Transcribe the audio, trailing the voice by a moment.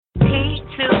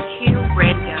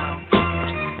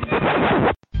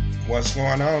What's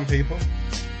going on, people?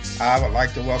 I would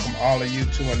like to welcome all of you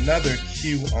to another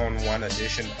Q-on-1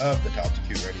 edition of the Talk to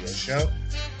Q radio show.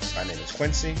 My name is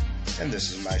Quincy, and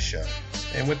this is my show.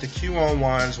 And with the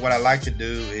Q-on-1s, what I like to do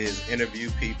is interview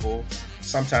people.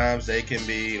 Sometimes they can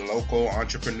be local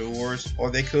entrepreneurs,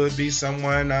 or they could be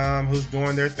someone who's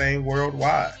doing their thing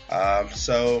worldwide.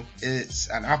 So it's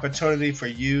an opportunity for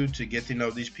you to get to know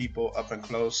these people up and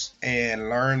close and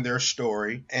learn their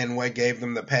story and what gave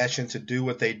them the passion to do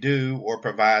what they do or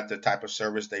provide the type of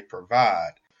service they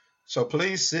provide. So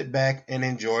please sit back and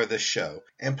enjoy the show.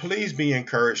 And please be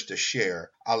encouraged to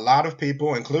share. A lot of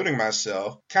people, including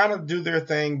myself, kind of do their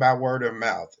thing by word of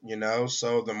mouth,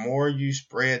 So the more you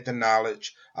spread the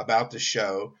knowledge about the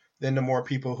show, then the more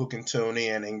people who can tune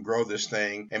in and grow this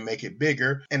thing and make it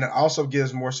bigger. And it also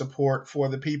gives more support for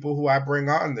the people who I bring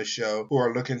on the show who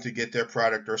are looking to get their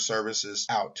product or services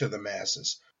out to the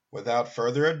masses. Without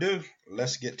further ado,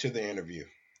 let's get to the interview.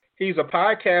 He's a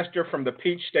podcaster from the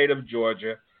Peach State of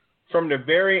Georgia, from the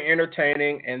very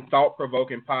entertaining and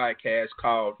thought-provoking podcast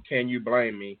called Can You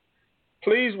Blame Me?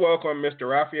 Please welcome Mr.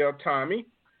 Raphael Tommie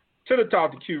to the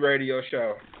Talk to Q radio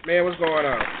show. Man, what's going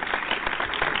on?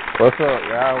 What's up,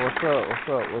 y'all?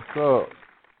 What's up?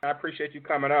 I appreciate you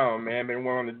coming on, man. Been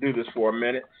wanting to do this for a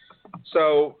minute.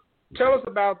 So tell us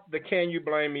about the Can You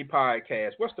Blame Me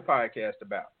podcast. What's the podcast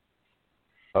about?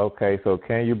 Okay, so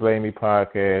Can You Blame Me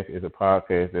podcast is a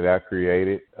podcast that I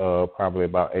created probably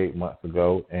about 8 months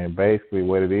ago, and basically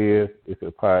what it is, it's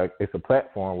a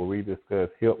platform where we discuss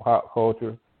hip hop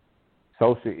culture,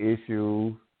 social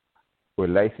issues,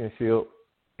 relationships,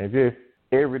 and just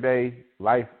everyday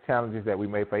life challenges that we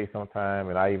may face sometime.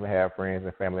 And I even have friends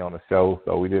and family on the show,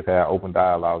 so we just have open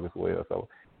dialogue as well. So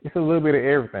it's a little bit of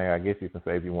everything, I guess you can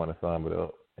say, if you want to sum it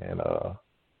up. And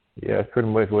yeah, it's pretty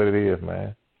much what it is,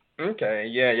 man. Okay,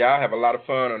 yeah, y'all have a lot of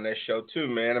fun on that show too,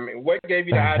 man. I mean, what gave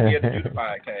you the idea to do the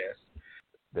podcast?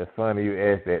 That's funny you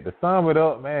asked that. To sum it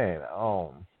up, man,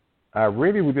 I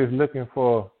really was just looking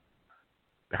for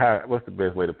what's the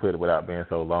best way to put it without being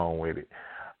so long with it.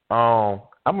 I'm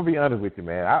gonna be honest with you,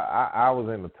 man. I was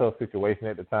in a tough situation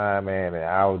at the time, man, and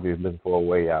I was just looking for a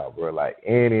way out, bro. Like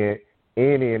any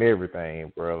and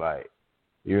everything, bro. Like.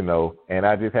 And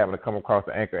I just happened to come across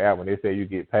the Anchor app when they said you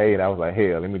get paid. I was like,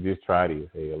 hell, let me just try this.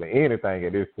 Hell, anything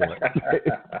at this point.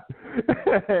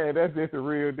 That's just a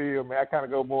real deal, man. I kind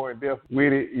of go more in depth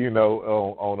with it,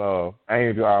 on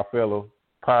Angel, our fellow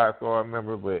podcast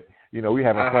member. But, we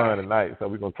having fun tonight, so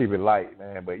we're going to keep it light,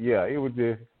 man. But, yeah, it was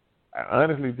just,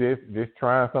 honestly, just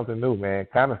trying something new, man.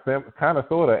 Kind of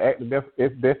sort of act of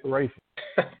desperation.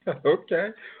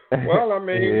 Okay. Well, I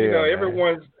mean, yeah,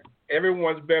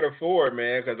 everyone's better for it,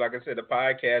 man, because like I said, the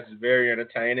podcast is very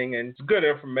entertaining and it's good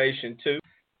information too.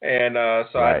 And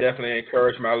so right. I definitely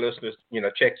encourage my listeners,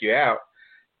 check you out.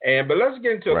 But let's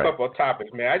get into a couple of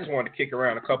topics, man. I just wanted to kick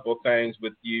around a couple of things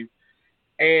with you.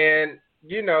 And,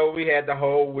 we had the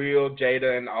whole Will,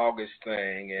 Jada, and August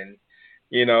thing and,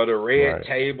 the red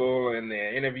table and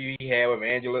the interview he had with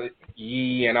Angela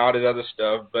Yee and all this other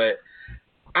stuff. But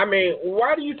I mean,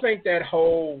 why do you think that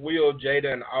whole Will,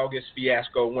 Jada, and August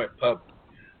fiasco went public?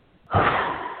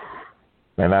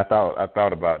 Man, I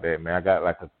thought about that, man. I got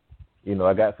I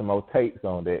got some more takes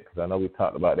on that because I know we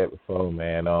talked about that before,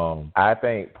 man. I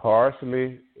think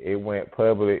partially it went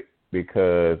public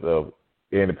because of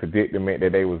in the predicament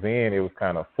that they was in, it was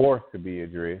kind of forced to be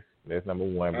addressed. That's number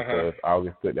one, because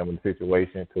August put them in a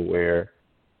situation to where,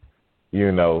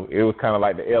 it was kind of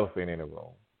like the elephant in the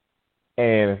room.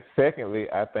 And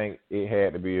secondly, I think it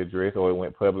had to be addressed or it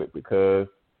went public because,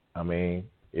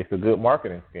 it's a good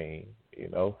marketing scheme,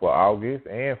 for August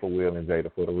and for Will and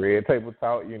Jada. For the Red Table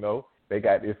Talk, they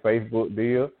got this Facebook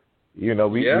deal. We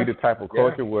the type of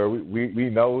culture where we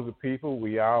know the people.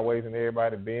 We always in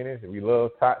everybody's business, and we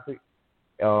love toxic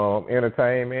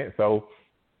entertainment. So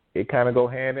it kind of go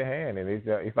hand in hand, and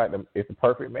it's like it's a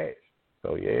perfect match.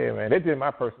 So, yeah, man, that's just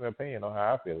my personal opinion on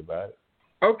how I feel about it.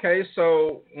 Okay,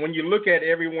 so when you look at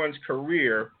everyone's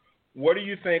career, what do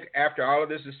you think after all of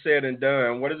this is said and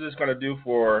done, what is this going to do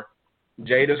for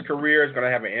Jada's career? It's going to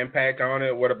have an impact on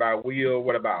it. What about Will?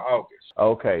 What about August?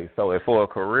 Okay, so for a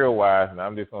career-wise, and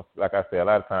I'm just going to, like I said, a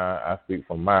lot of times I speak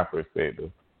from my perspective.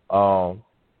 I'm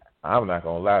not going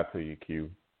to lie to you, Q.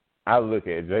 I look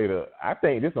at Jada, I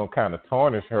think this is going to kind of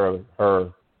tarnish her,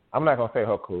 I'm not going to say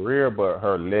her career, but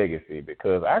her legacy,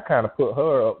 because I kind of put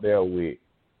her up there with,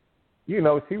 she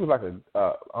was like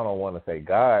I don't want to say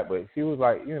God, but she was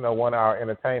like, one of our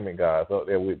entertainment guys up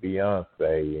there with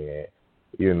Beyonce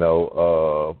and,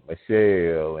 Michelle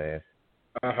and,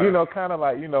 kind of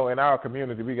like, in our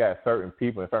community, we got certain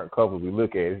people and certain couples we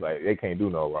look at, it's like they can't do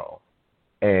no wrong.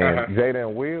 And Jada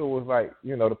and Will was like,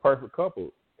 the perfect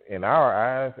couple in our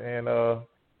eyes. And,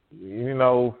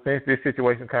 since this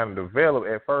situation kind of developed,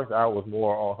 at first I was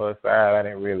more on her side. I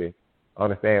didn't really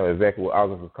understand exactly where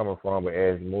August was coming from. But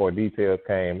as more details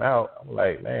came out, I'm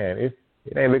like, man, it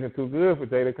ain't looking too good for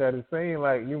Jada because it seems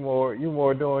like you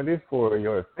more doing this for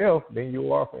yourself than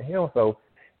you are for him. So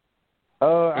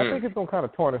I think it's going to kind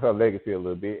of tarnish her legacy a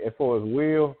little bit. As far as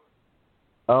Will,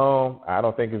 I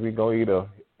don't think it's going to either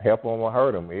help him or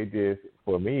hurt him. It just,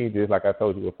 for me, just like I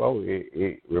told you before,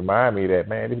 it reminded me that,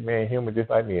 man, this man human just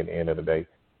like me at the end of the day.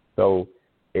 So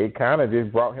it kind of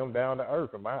just brought him down to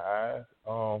earth in my eyes.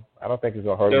 I don't think it's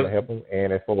going to hurt him or help him.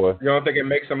 And as far as, you don't think it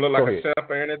makes him look like a simp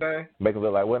or anything? Make him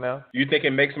look like what now? You think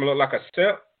it makes him look like a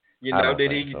simp? I don't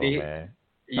think so, man.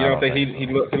 You don't think he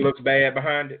looks bad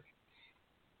behind it?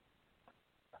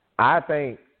 I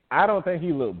don't think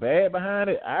he looked bad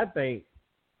behind it. I think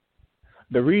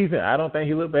the reason I don't think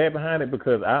he looked bad behind it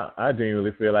because I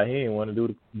genuinely feel like he didn't want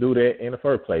to do that in the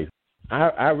first place.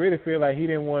 I really feel like he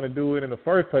didn't want to do it in the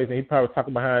first place, and he probably was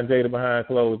talking behind Jada behind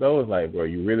closed doors like, bro,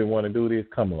 you really want to do this?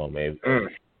 Come on, man.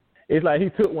 It's like he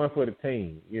took one for the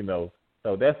team,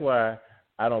 So that's why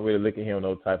I don't really look at him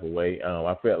no type of way.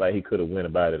 I felt like he could have went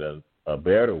about it a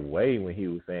better way when he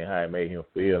was saying how it made him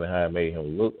feel and how it made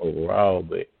him look overall,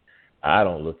 but I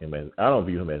don't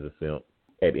view him as a simp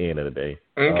at the end of the day.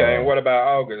 Okay, and what about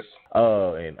August?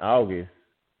 In August,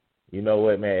 you know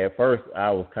what, man? At first,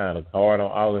 I was kind of hard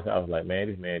on August. I was like, man,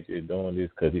 this man just doing this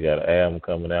because he got an album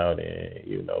coming out,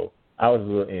 and I was a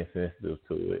little insensitive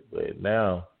to it. But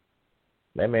now,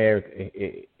 that man,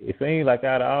 it seems like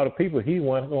out of all the people, he's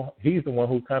the one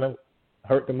who kind of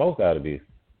hurt the most out of this.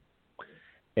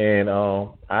 And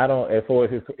I don't, as far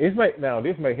as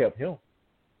this may help him.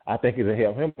 I think it'll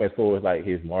help him as far as like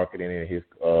his marketing and his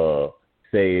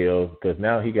sales, because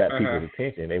now he got people's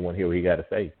attention. They want to hear what he got to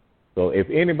say. So if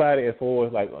anybody, as far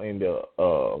as like in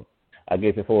the, I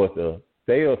guess as far as the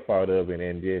sales part of it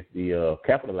and just the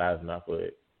capitalizing off of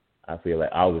it, I feel like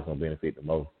August gonna benefit the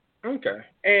most. Okay.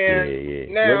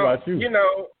 And now, what about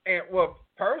you?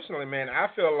 Personally, man, I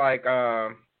feel like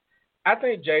I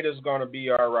think Jada's gonna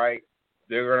be all right.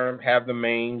 They're gonna have the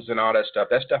memes and all that stuff.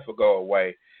 That stuff will go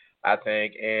away, I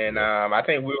think, and I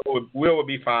think Will will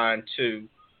be fine too,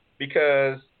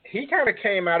 because he kind of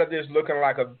came out of this looking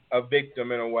like a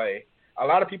victim in a way. A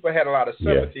lot of people had a lot of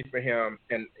sympathy for him,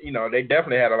 and they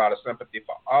definitely had a lot of sympathy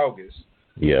for August.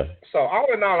 Yeah. So all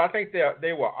in all, I think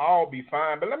they will all be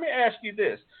fine. But let me ask you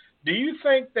this: do you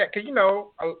think that, because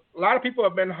a lot of people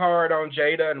have been hard on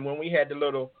Jada, and when we had the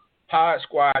little Pod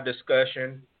Squad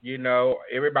discussion,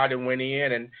 everybody went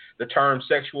in and the term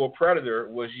sexual predator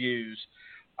was used.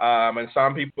 And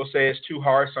some people say it's too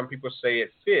harsh. Some people say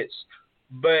it fits.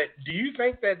 But do you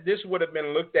think that this would have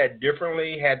been looked at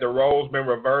differently had the roles been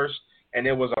reversed and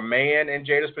it was a man in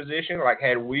Jada's position? Like,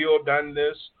 had Will done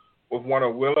this with one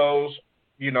of Willow's,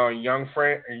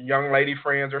 young lady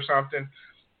friends or something,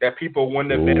 that people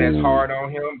wouldn't have been as hard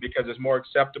on him because it's more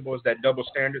acceptable as that double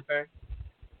standard thing?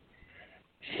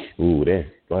 Ooh, that's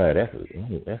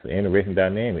an interesting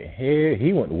dynamic.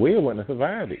 Will wouldn't have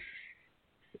survived it.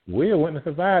 Will wouldn't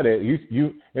have survived it.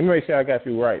 Let me make sure I got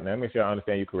you right now. Let me make sure I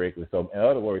understand you correctly. So, in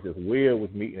other words, if Will was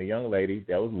meeting a young lady,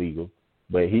 that was legal,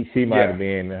 but she might have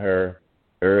been in her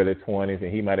early 20s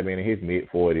and he might have been in his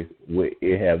mid-40s, would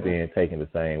it have been taken the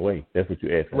same way? That's what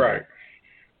you're asking. Right.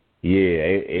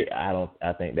 Yeah,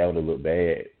 I think that would have looked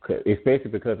bad,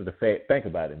 especially because of the fact, think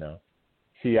about it now.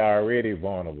 She already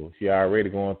vulnerable. She already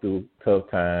going through tough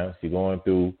times. She going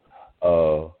through,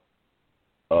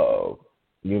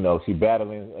 she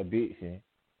battling addiction.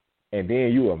 And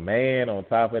then you a man on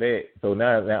top of that. So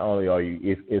now not only are you,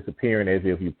 it's appearing as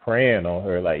if you're preying on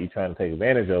her, like you're trying to take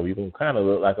advantage of her. You can kind of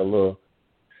look like a little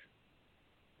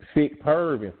sick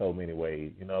perv in so many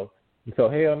ways, So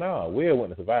hell no, Will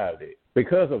wouldn't have survived it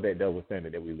because of that double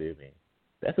standard that we live in.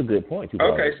 That's a good point.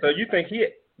 Okay, so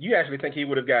you actually think he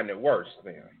would have gotten it worse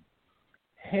then?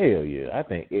 Hell yeah. I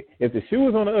think if the shoe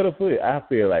was on the other foot, I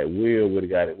feel like Will would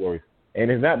have got it worse. And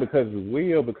it's not because of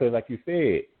Will, because like you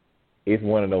said, it's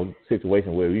one of those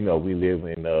situations where, we live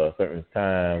in a certain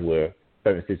time where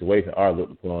certain situations are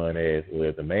looked upon as, well,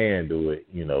 if the man do it,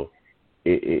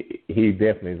 he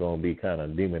definitely going to be kind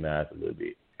of demonized a little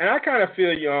bit. And I kind of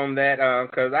feel you on that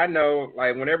because I know,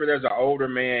 like, whenever there's an older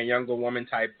man, younger woman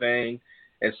type thing,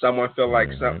 and someone feel like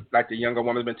like the younger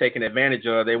woman's been taken advantage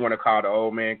of, they want to call the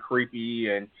old man creepy,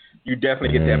 and you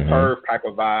definitely get that perv type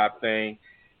of vibe thing.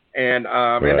 And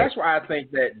and that's why I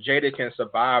think that Jada can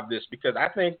survive this, because I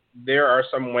think there are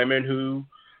some women who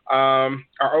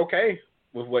are okay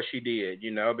with what she did,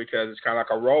 because it's kind of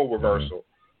like a role reversal,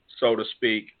 so to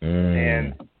speak.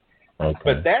 And Okay.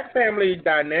 But that family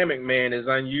dynamic, man, is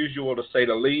unusual to say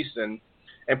the least. And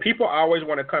people always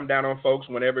want to come down on folks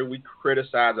whenever we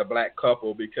criticize a black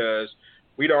couple because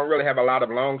we don't really have a lot of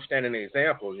long-standing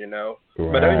examples, you know.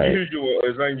 Right. But unusual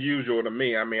is unusual to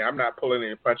me. I mean, I'm not pulling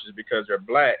any punches because they're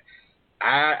black.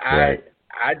 I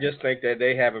just think that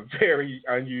they have a very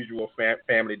unusual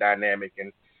family dynamic,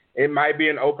 and it might be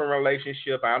an open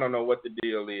relationship. I don't know what the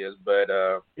deal is, but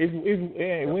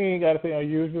we ain't got to say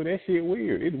unusual. That shit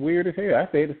weird. It's weird as hell.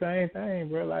 I say the same thing,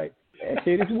 bro. Like, that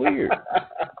shit is weird.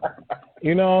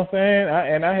 You know what I'm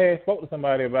saying? I had spoke to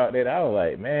somebody about that. I was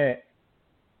like, man,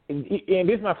 and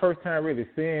this is my first time really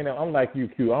seeing them. I'm like you,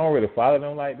 Q. I don't really follow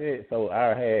them like that. So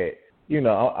I had, you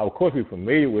know, of course we're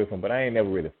familiar with them, but I ain't never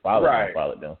really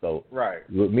followed them. So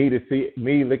with me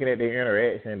looking at their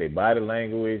interaction, their body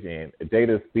language, and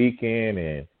Jada speaking,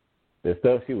 and the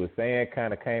stuff she was saying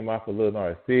kind of came off a little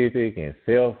narcissistic and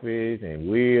selfish and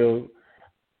weird.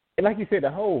 And like you said,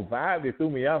 the whole vibe that threw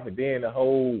me off, and then the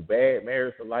whole bad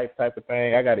marriage for life type of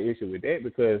thing, I got an issue with that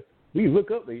because we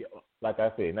look up to, like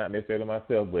I said, not necessarily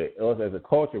myself, but us as a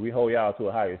culture, we hold y'all to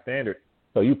a higher standard.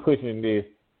 So you pushing this,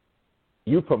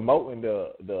 you promoting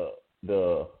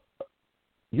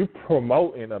you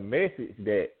promoting a message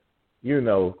that, you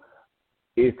know,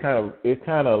 it's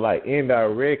kind of like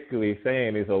indirectly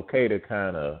saying it's okay to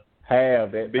kind of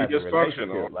have that type of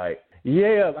relationship, like.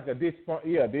 Yeah, like a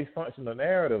dysfunctional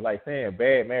narrative, like saying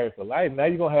bad marriage for life. Now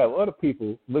you're gonna have other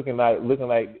people looking like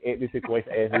at this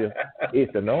situation as if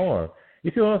it's the norm.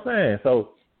 You see what I'm saying? So,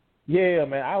 yeah,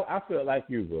 man, I feel like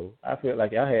you, bro. I feel like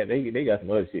they got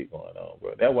some other shit going on,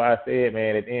 bro. That's why I said,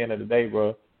 man, at the end of the day,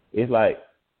 bro, it's like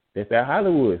it's that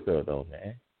Hollywood stuff, though,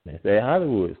 man. It's that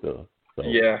Hollywood stuff. So,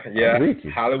 yeah.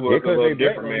 Hollywood's a little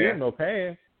different, man. No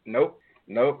pass. Nope.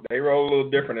 They roll a little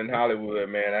different in Hollywood,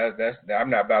 man. That's I'm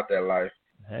not about that life.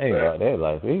 I ain't about that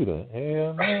life either.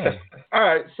 Hell no. All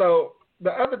right, so the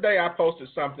other day I posted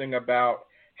something about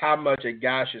how much a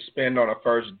guy should spend on a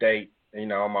first date, you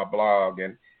know, on my blog,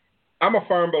 and I'm a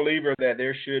firm believer that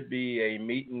there should be a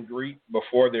meet and greet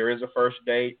before there is a first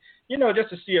date, you know, just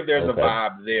to see if there's a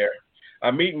vibe there.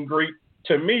 A meet and greet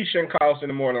to me shouldn't cost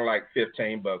any more than like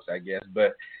 $15, I guess.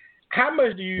 But how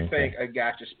much do you think a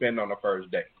guy should spend on a first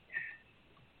date?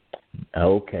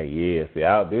 Okay, yeah. See,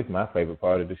 this is my favorite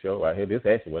part of the show right here. This is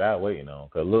actually what I was waiting on.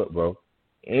 Because, look, bro,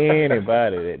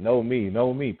 anybody that know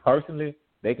me personally,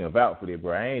 they can vouch for this,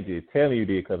 bro. I ain't just telling you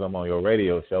this because I'm on your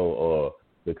radio show or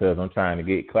because I'm trying to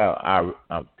get clout.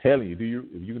 I'm telling you,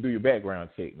 you can do your background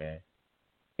check, man.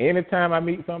 Anytime I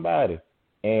meet somebody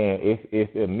and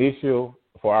it's initial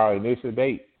for our initial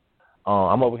date,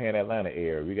 I'm over here in Atlanta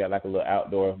area. We got like a little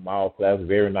outdoor mall plaza,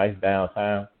 very nice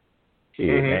downtown.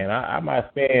 Shit, man, I might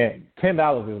spend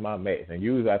 $10 is my max, and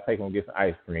usually I take them to get some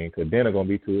ice cream because dinner gonna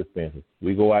be too expensive.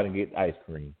 We go out and get ice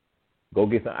cream. Go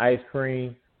get some ice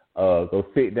cream. Go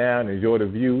sit down, enjoy the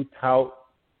view, talk,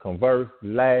 converse,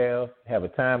 laugh, have a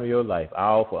time of your life,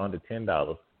 all for under $10.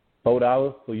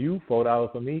 $4 for you,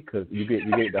 $4 for me, because you get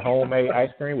the homemade ice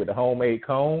cream with the homemade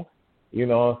cone. You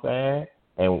know what I'm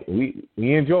saying? And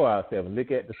we enjoy ourselves and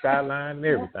look at the skyline and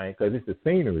everything because it's the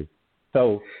scenery.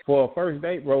 So for a first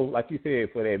date, bro, like you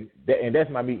said, for that, and that's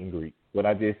my meet and greet. What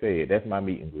I just said, that's my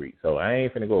meet and greet. So I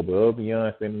ain't finna go above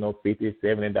beyond spending no $50,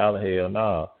 $70. Hell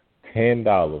no.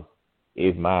 $10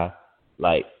 is my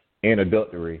like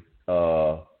introductory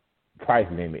price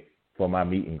limit for my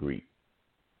meet and greet.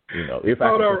 You know, if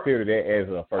I can consider that as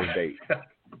a first date.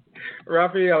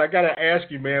 Raphael, I gotta ask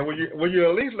you, man, will you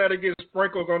at least let her get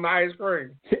sprinkles on the ice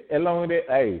cream? Along that,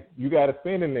 hey, you got a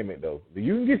spending limit though.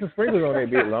 You can get some sprinkles on that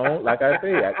bit long, like I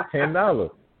said, at $10.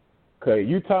 Cause if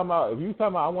you talking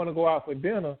about I want to go out for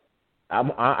dinner, I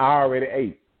already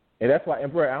ate, and that's why.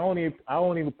 And bro, I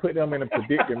don't even put them in a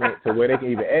predicament to where they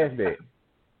can even ask that.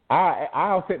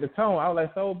 I'll set the tone. I was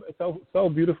like, so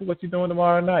beautiful. What you doing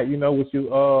tomorrow night? You know, would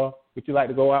you like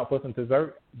to go out for some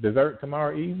dessert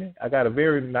tomorrow evening? I got a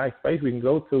very nice place we can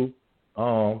go to.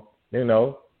 You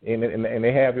know, and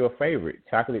they have your favorite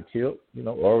chocolate chip, you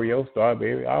know, Oreo,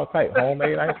 strawberry, all type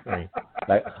homemade ice cream.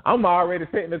 Like I'm already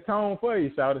setting the tone for you,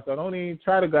 shawty. So don't even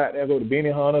try to go out there, go to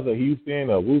Benihana's or Houston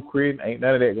or Woo Creek. Ain't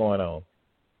none of that going on.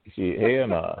 Shit, hell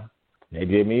nah. They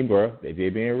just mean, bro. They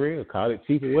just being real. Call it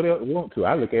cheap or whatever you want to.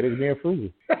 I look at it as being frugal.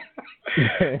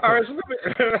 All right, so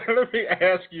let me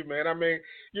ask you, man. I mean,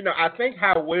 you know, I think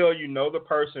how well you know the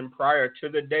person prior to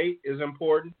the date is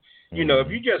important. You know, if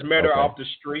you just met her off the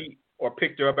street or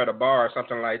picked her up at a bar or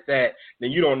something like that,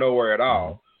 then you don't know her at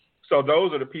all. So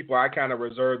those are the people I kind of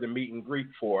reserve the meet and greet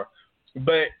for.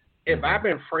 But if I've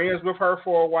been friends with her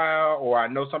for a while or I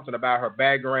know something about her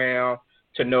background,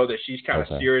 to know that she's kind of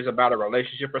serious about a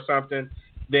relationship or something,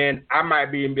 then I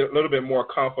might be a little bit more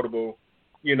comfortable,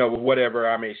 with whatever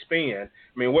I may spend.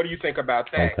 I mean, what do you think about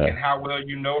that? Okay. And how well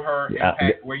you know her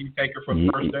impact where you take her for the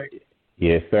first date?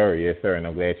 Yes, sir. Yes, sir. And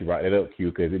I'm glad you brought that up, Q,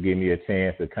 because it gave me a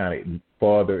chance to kind of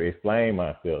further explain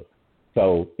myself.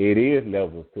 So it is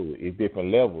levels to it. It's different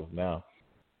levels. Now,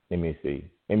 let me see.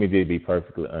 Let me just be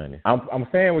perfectly honest. I'm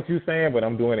saying what you're saying, but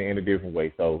I'm doing it in a different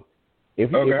way. So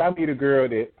if I meet a girl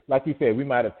that, like you said, we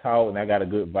might have talked and I got a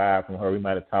good vibe from her. We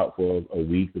might have talked for a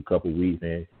week, a couple weeks,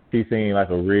 and she seemed like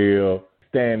a real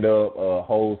stand-up,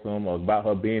 wholesome, or about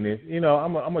her business.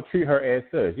 I'm gonna treat her as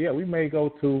such. Yeah, we may go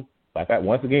to,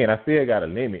 once again, I still got a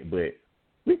limit, but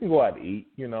we can go out to eat.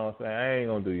 You know what I'm saying? I ain't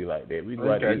gonna do you like that. We can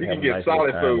go out to eat. You can get nice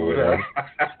solid food.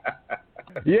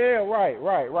 Yeah,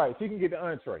 right. She can get the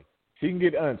entree.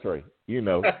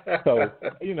 So,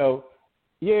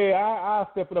 yeah, I'll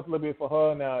step it up a little bit for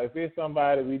her. Now, if it's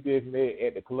somebody we just met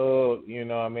at the club, you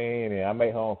know what I mean, and I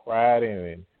met her on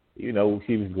Friday, and,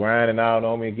 she was grinding out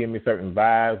on me and giving me certain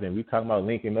vibes, and we talking about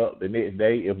linking up the next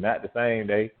day, if not the same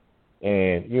day,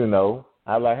 and,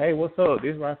 I'm like, hey, what's up?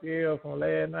 This Raphael from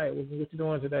last night. What you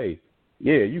doing today?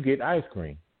 Yeah, you get ice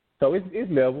cream. So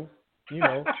it's levels,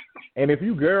 And if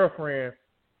you girlfriend,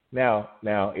 now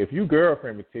if you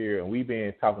girlfriend material and we've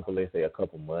been talking for, let's say, a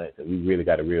couple months and we really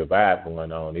got a real vibe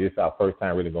going on, it's our first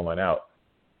time really going out,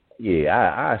 yeah,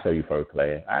 I'll show you first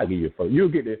class. I'll give you first. You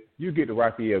get the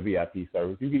Raphael VIP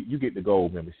service. You get the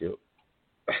gold membership.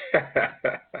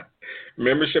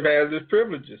 Membership has its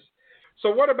privileges. So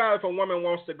what about if a woman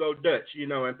wants to go Dutch,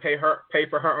 and pay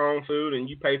for her own food and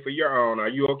you pay for your own? Are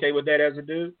you okay with that as a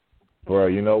dude? Bro,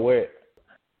 you know what?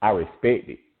 I respect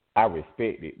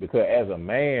it because as a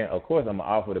man, of course, I'm gonna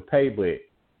offer to pay, but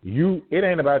it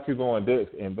ain't about you going Dutch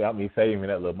and about me saving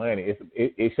that little money.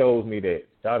 It shows me that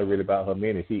Shawty really about her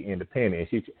money. She independent.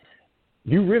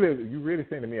 You really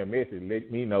sending me a message,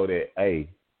 let me know that, hey,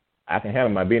 I can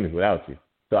handle my business without you.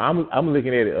 So I'm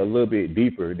looking at it a little bit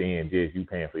deeper than just you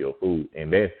paying for your food,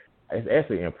 and it's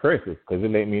actually impressive because it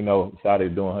let me know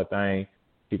Shawty's doing her thing.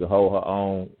 She can hold her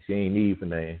own. She ain't need for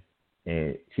nothing,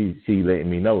 and she letting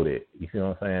me know that. You see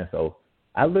what I'm saying? So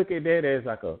I look at that as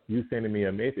like you sending me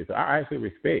a message. So I actually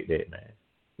respect that, man.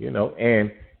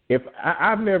 And if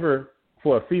I've never,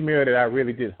 for a female that I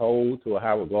really just hold to a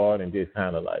high regard and just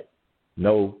kind of like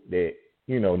know that,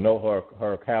 know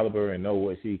her caliber and know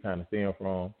what she kind of stem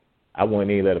from, I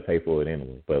wouldn't even let her pay for it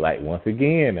anyway. But like once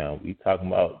again, now we talking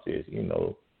about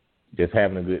just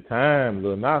having a good time, a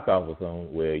little knockoff or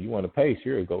something. Well, you want to pay?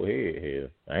 Sure, go ahead. Hell,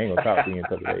 I ain't gonna talk to you in a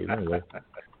couple of days anyway.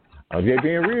 I'm just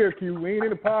being real, Q. We ain't in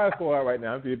the pod for it right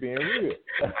now. I'm just being real.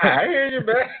 I hear you,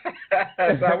 man.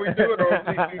 That's how we do it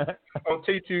on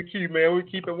T2Q, man. We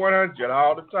keep it 100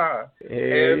 all the time.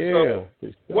 So,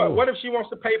 what if she wants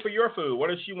to pay for your food?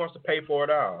 What if she wants to pay for it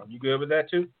all? You good with that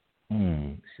too?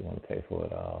 She want to pay for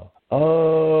it all.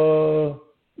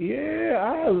 Yeah,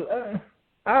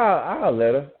 I'll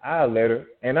let her.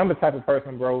 And I'm the type of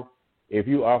person, bro, if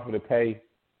you offer to pay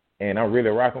and I'm really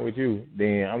rocking with you,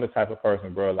 then I'm the type of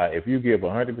person, bro, like if you give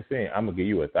 100%, I'm going to give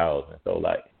you 1,000. So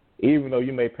like, even though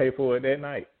you may pay for it that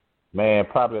night, man,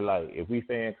 probably like if we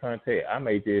stay in contact, I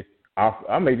may just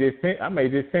send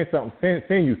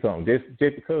you something just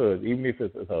because, even if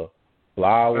it's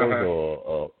flowers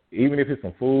or even if it's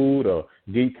some food or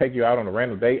take you out on a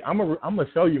random date, I'm gonna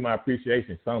show you my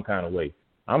appreciation some kind of way.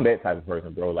 I'm that type of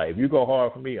person, bro. Like if you go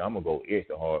hard for me, I'm gonna go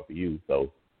extra hard for you.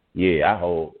 So yeah,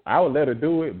 I would let her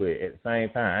do it, but at the same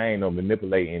time, I ain't no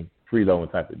manipulating, freeloading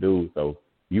type of dude. So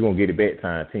you gonna get it back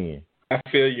time 10. I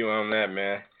feel you on that,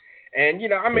 man. And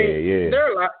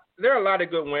there are a lot of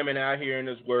good women out here in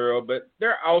this world, but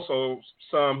there are also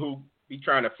some who be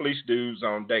trying to fleece dudes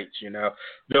on dates.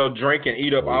 They'll drink and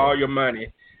eat up all your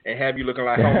money and have you looking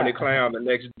like Homie the Clown the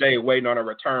next day waiting on a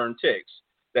return text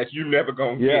that you never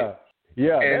gonna get.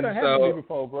 Yeah, that happened to me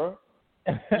before, bro.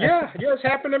 yeah, it's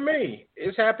happened to me.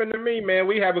 It's happened to me, man.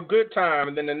 We have a good time,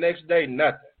 and then the next day,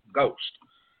 nothing, ghost.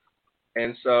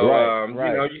 And so,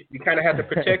 you kind of have to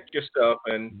protect yourself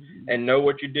and know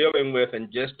what you're dealing with,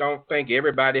 and just don't think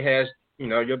everybody has,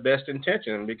 your best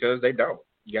intention, because they don't.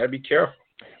 You got to be careful.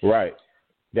 Right.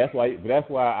 That's why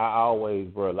I always,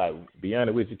 bro, like, be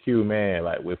honest with you, Q, man,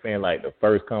 like, within, like, the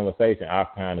first conversation, I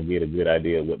kind of get a good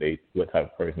idea of what type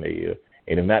of person they is.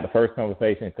 And if not the first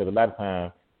conversation, because a lot of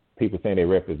times people saying they're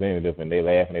representative and they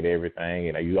laughing at everything,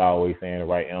 and you always saying the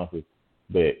right answers.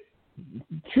 But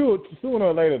sooner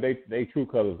or later, they true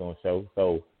colors gonna show.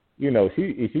 So,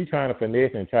 if she trying to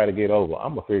finesse and try to get over,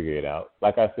 I'm gonna figure it out.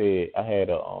 Like I said, I had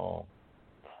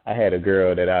a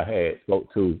girl that I had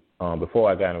spoke to before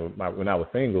I got when I was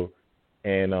single,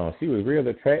 and she was real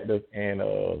attractive, and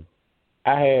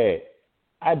I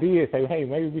I did say, hey,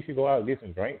 maybe we should go out and get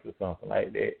some drinks or something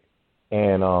like that.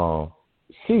 And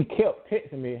she kept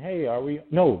texting me, hey, are we?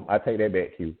 No, I take that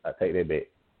back, Q. I take that back.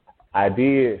 I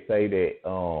did say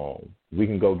that we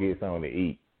can go get something to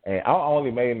eat. And I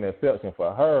only made an exception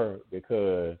for her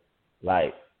because,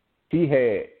 like, she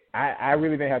had, I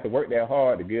really didn't have to work that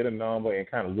hard to get a number and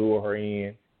kind of lure her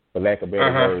in, for lack of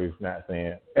better words, not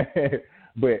saying.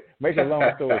 But make a long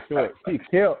story short, she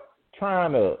kept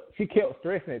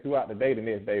stressing it throughout the day the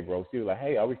next day, bro. She was like,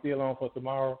 hey, are we still on for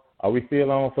tomorrow? Are we still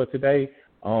on for today?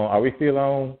 Are we still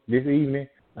on this evening?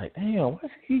 Like, damn, why she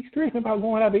keep stressing about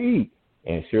going out to eat?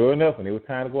 And sure enough, when it was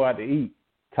time to go out to eat,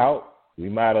 we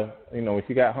might have, when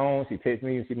she got home, she texted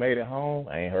me and she made it home.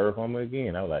 I ain't heard from her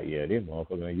again. I was like, yeah, this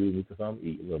motherfucker gonna use me for something to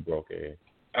eat, little broke ass.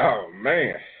 Oh,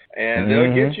 man. And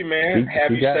they'll get you, man.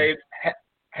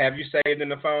 Have you saved in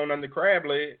the phone under crab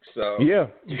legs? So yeah.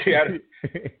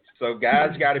 So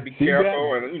guys got to be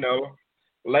careful, and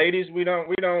ladies, we don't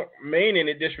mean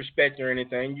any disrespect or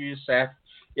anything. You just have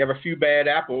a few bad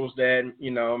apples that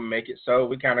make it so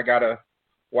we kind of gotta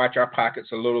watch our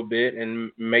pockets a little bit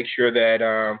and make sure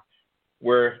that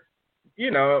we're,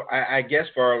 I guess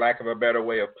for lack of a better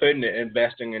way of putting it,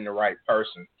 investing in the right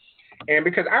person. And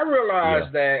because I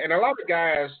realize that, and a lot of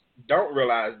guys don't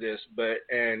realize this,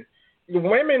 and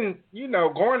women,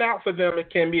 going out for them,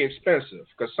 it can be expensive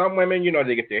because some women,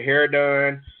 they get their hair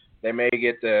done, they may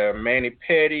get the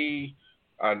mani-pedi,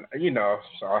 so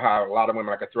how a lot of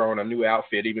women like to throw in a new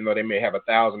outfit even though they may have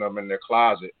 1,000 of them in their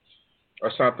closet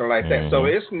or something like that. So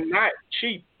it's not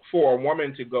cheap for a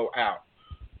woman to go out.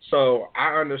 So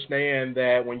I understand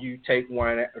that when you take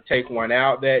one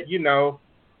out, that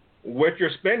what you're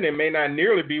spending may not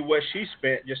nearly be what she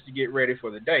spent just to get ready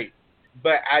for the date.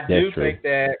 But I do think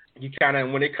that you kind of,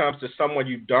 when it comes to someone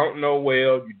you don't know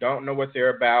well, you don't know what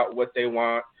they're about, what they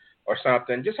want, or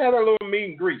something, just have a little meet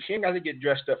and greet. She ain't got to get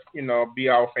dressed up, be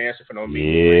all fancy for no meet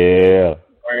and greet. Yeah.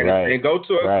 Right. And go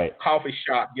to a coffee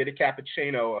shop, get a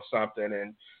cappuccino or something,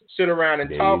 and sit around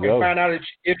and talk and find out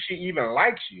if she even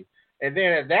likes you. And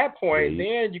then at that point,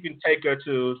 then you can take her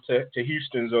to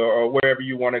Houston's or wherever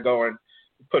you want to go and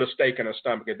put a steak in her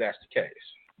stomach if that's the case.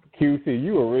 QC,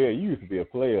 you used to be a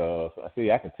player. I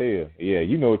can tell. Yeah,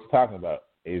 you know what you're talking about.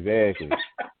 Exactly.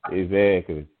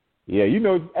 Exactly. Yeah,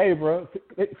 hey, bro.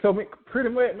 So pretty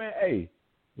much, man, hey,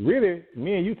 really,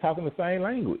 me and you talking the same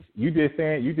language. You just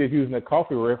using a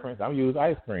coffee reference. I'm using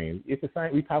ice cream. It's the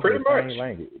same. We talking the same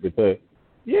language because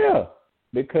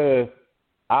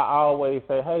I always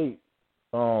say, hey,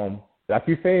 like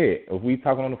you said, if we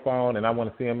talking on the phone and I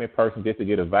want to see them in person just to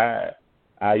get a vibe,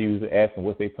 I usually ask them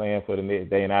what they plan for the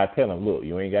next day, and I tell them, look,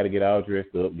 you ain't got to get all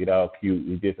dressed up, get all cute.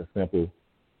 It's just a simple.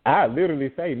 I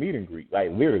literally say meet and greet,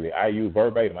 like literally. I use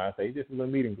verbatim. I say just a little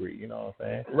meet and greet. You know what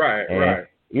I'm saying? Right, right.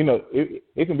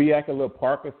 It can be like a little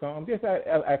park or something, just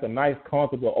like a nice,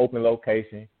 comfortable, open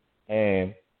location,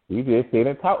 and we just sit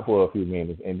and talk for a few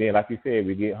minutes, and then, like you said,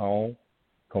 we get home,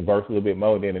 converse a little bit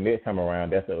more. Then the next time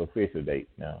around, that's an official date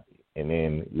now, and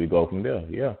then we go from there.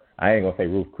 Yeah, I ain't gonna say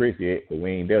Ruth Chris yet, but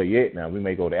we ain't there yet. Now we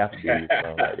may go to Applebee's or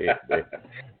something like that.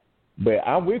 But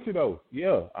I'm with you though.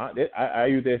 Yeah, I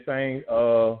use that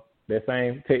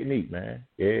same technique, man.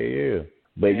 Yeah.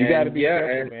 But you got to be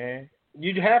careful, man.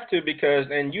 You have to because,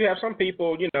 and you have some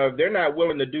people, if they're not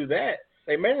willing to do that,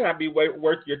 they may not be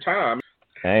worth your time.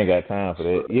 I ain't got time for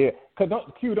that. Yeah, cause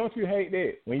don't you hate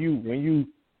that when you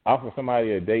offer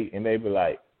somebody a date and they be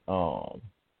like, well,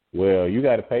 you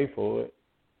got to pay for it.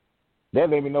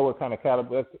 That let me know what kind of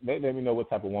caliber. That let me know what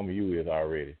type of woman you is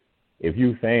already. If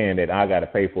you saying that I got to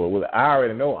pay for it, well, I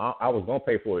already know I was gonna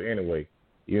pay for it anyway,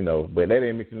 But that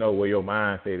didn't make you know where your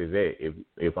mindset is at.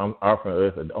 If I'm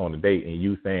offering us on a date and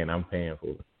you saying I'm paying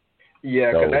for it.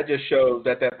 Yeah, because that just shows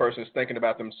that person's thinking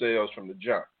about themselves from the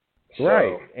jump.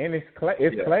 Right, and it's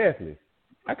classless.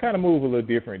 I kind of move a little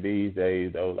different these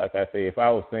days, though. Like I say, if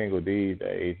I was single these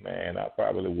days, man, I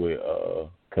probably would,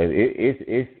 cause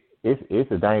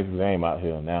it's a dangerous game out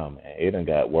here now, man. It done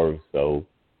got worse. So,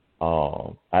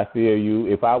 I feel you.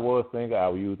 If I was single, I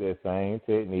would use that same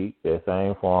technique, that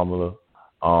same formula.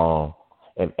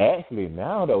 And actually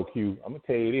now though, Q, I'm gonna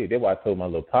tell you this. That's why I told my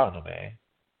little partner, man.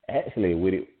 Actually,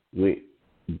 with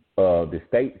the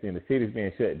states and the cities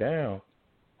being shut down,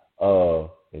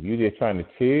 if you're just trying to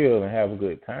chill and have a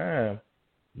good time,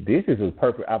 this is a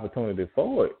perfect opportunity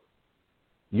for it.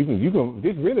 You can.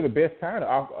 This is really the best time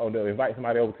to invite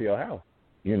somebody over to your house.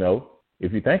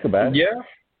 If you think about it.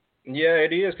 Yeah,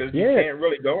 it is because you can't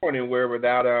really go anywhere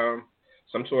without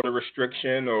some sort of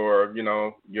restriction or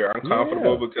you're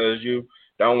uncomfortable because you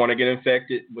don't want to get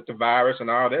infected with the virus and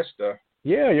all that stuff.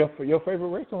 Yeah, your favorite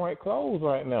restaurant closed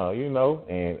right now,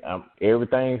 and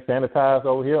everything's sanitized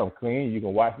over here. I'm clean. You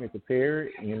can watch me prepare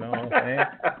it. You know what I'm saying?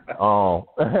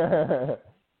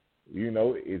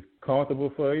 It's comfortable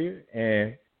for you,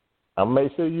 and I'll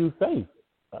make sure you're safe.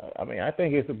 I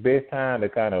think it's the best time to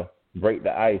kind of break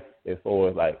the ice as far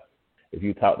as like if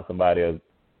you talk to somebody else.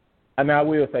 And I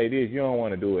will say this: you don't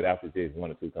want to do it after just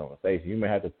 1 or 2 conversations. You may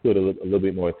have to put a little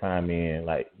bit more time in,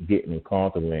 like getting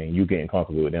comfortable and you getting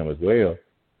comfortable with them as well.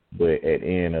 But at the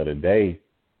end of the day,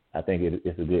 I think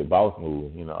it's a good boss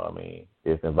move. You know what I mean?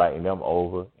 It's inviting them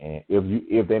over, and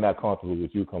if they're not comfortable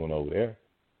with you coming over there,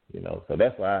 So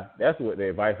that's what the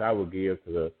advice I would give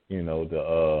to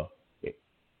the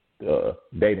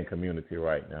dating community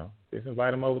right now. Just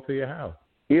invite them over to your house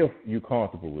if you're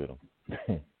comfortable with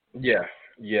them.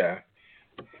 Yeah,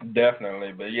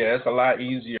 definitely. But yeah, it's a lot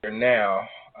easier now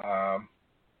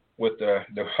with the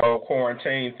whole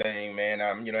quarantine thing, man.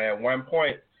 At one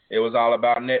point it was all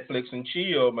about Netflix and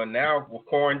chill, but now with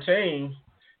quarantine,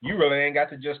 you really ain't got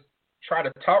to just try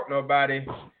to talk nobody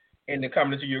into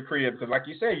coming to your crib because, like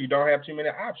you said, you don't have too many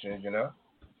options,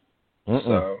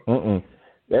 So.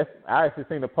 I actually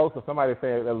seen a post of somebody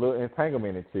saying a little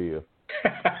entanglement and chill.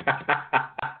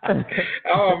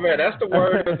 Oh man, that's the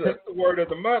word of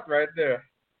the month right there.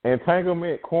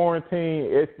 Entanglement,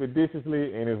 quarantine,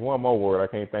 expeditiously, and there's one more word I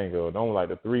can't think of. Those are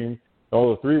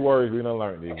 3 words we done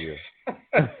learned this year.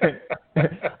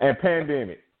 And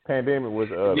pandemic. Pandemic was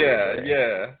the other.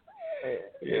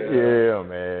 Yeah,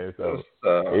 man. So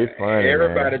it's funny.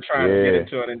 Everybody man. Trying to get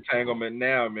into an entanglement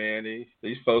now, man.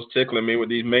 These folks tickling me with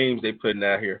these memes they putting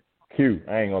out here. Q,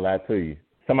 I ain't gonna lie to you.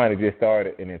 Somebody just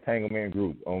started an entanglement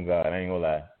group. Oh God, I ain't gonna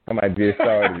lie. Somebody just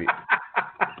started it.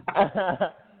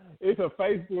 It's a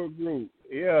Facebook group.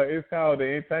 Yeah, it's called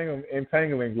the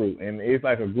Entanglement Group, and it's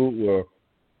like a group where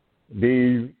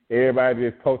everybody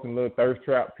just posting little thirst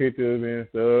trap pictures and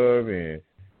stuff, and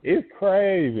it's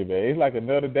crazy, man. It's like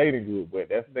another dating group, but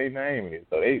that's what they name it.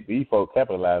 So these folks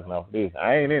capitalizing off this.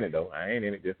 I ain't in it though. I ain't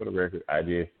in it just for the record. I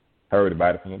just heard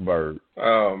about it from a bird.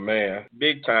 Oh man,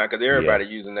 big time, because everybody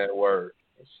using that word.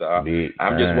 So I'm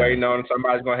just waiting on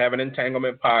somebody's gonna have an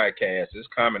entanglement podcast. It's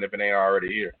coming if it ain't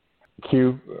already here.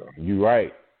 Q, you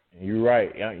right. You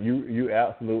right. You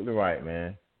absolutely right,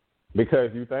 man.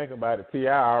 Because you think about it, T.I.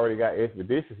 already got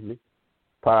expeditiously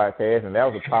podcast, and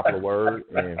that was a popular word.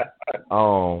 And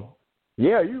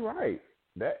yeah, you're right.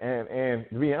 That and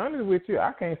to be honest with you,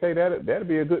 I can't say that'd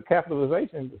be a good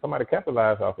capitalization. Somebody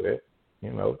capitalize off of that.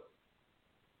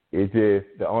 It's just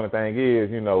the only thing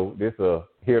is, this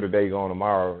here today, gone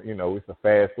tomorrow. It's a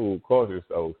fast food culture,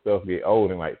 so stuff get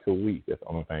old in like 2 weeks. That's the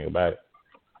only thing about it.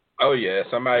 Oh yeah,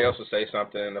 somebody else will say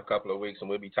something in a couple of weeks, and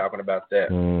we'll be talking about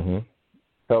that. Mm-hmm.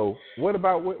 So what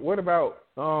about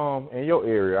in your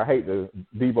area? I hate to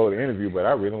debo the interview, but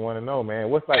I really want to know, man.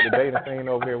 What's like the dating scene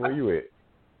over there where you at?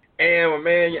 And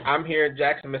man, I'm here in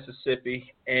Jackson,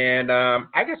 Mississippi, and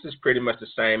I guess it's pretty much the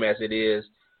same as it is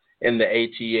in the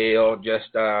ATL,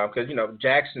 just because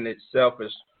Jackson itself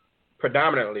is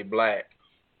predominantly black,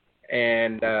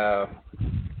 and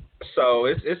so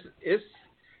it's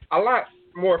a lot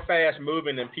more fast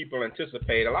moving than people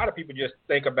anticipate. A lot of people just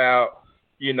think about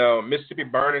Mississippi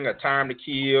Burning, A Time to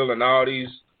Kill, and all these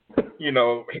in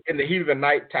the heat of the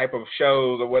night type of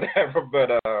shows or whatever.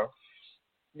 But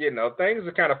things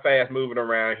are kind of fast moving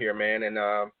around here, man, and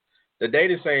the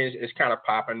dating scene is kind of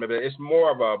popping, but it's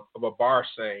more of a bar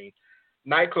scene.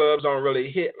 Nightclubs don't really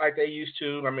hit like they used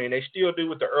to. I mean, they still do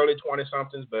with the early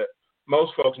 20-somethings, but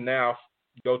most folks now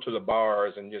go to the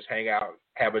bars and just hang out,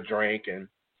 have a drink, and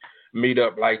meet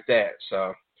up like that.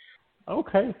 So,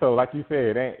 okay, so like you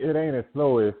said, it ain't as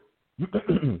slow as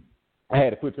I had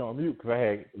to put you on mute because I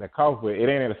had the cough, but it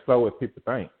ain't as slow as people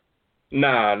think.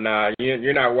 Nah,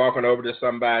 you're not walking over to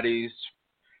somebody's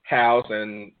house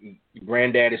and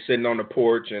granddaddy sitting on the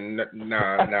porch and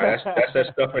that's that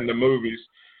stuff in the movies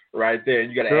right there.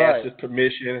 You got to ask his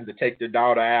permission to take their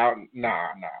daughter out. Nah.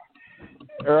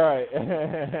 Right.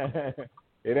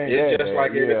 It's just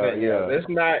like everything. Yeah. It's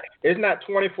not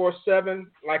 24/7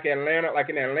 like Atlanta. Like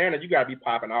in Atlanta, you gotta be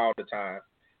popping all the time.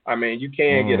 I mean, you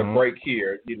can get a break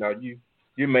here. You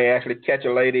may actually catch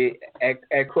a lady at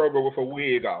Kroger with a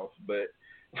wig off, but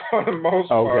for the most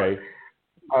part,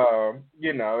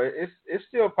 it's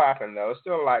still popping though. It's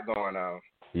still a lot going on.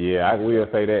 Yeah, I will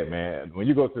say that, man. When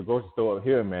you go to the grocery store up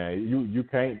here, man, you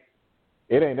can't.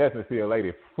 It ain't nothing to see a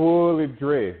lady fully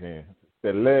dressed in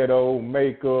stiletto,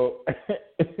 makeup,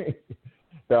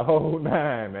 the whole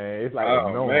nine, man. It's like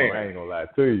a norm. Man. I ain't gonna lie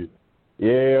to you.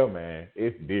 Yeah, man,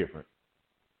 it's different.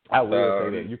 I will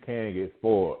say that you can get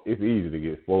spoiled. It's easy to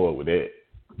get spoiled with that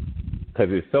because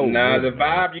it's so. The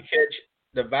vibe you catch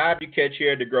the vibe you catch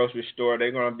here at the grocery store,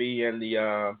 they're gonna be in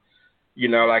the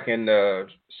like in the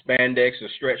spandex or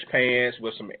stretch pants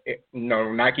with some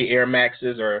Nike Air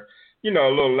Maxes or a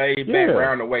little laid back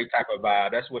round the way type of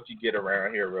vibe. That's what you get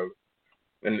around here, bro.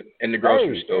 In the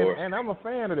grocery store. And I'm a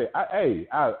fan of that.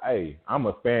 I'm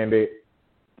a spandex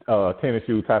tennis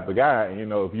shoe type of guy.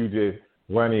 And if you just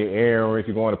run your errands,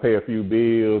 you're going to pay a few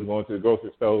bills, going to the grocery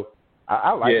store.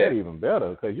 I like that even better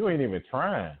because you ain't even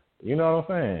trying. You know what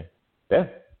I'm saying?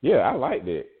 I like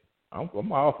that.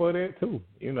 I'm all for that too.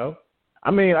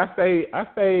 I mean, I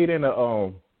stayed in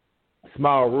a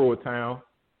small rural town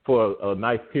for a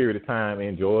nice period of time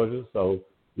in Georgia, so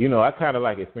I kind of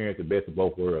like experienced the best of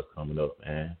both worlds coming up,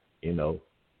 man. In the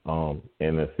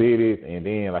cities, and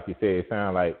then like you said, it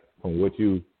sounds like from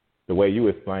the way you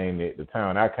explained it, the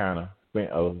town I kind of spent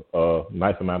a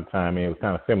nice amount of time in was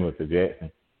kind of similar to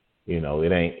Jackson.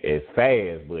 It ain't as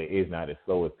fast, but it's not as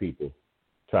slow as people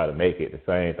try to make it. The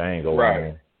same thing go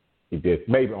on. It just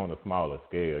maybe on a smaller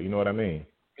scale. You know what I mean?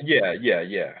 Yeah.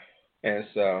 And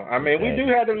so, I mean, we do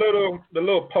have the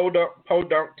little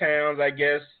podunk towns, I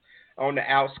guess, on the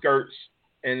outskirts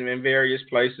and in various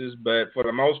places, but for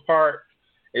the most part,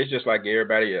 it's just like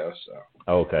everybody else. So.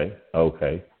 Okay.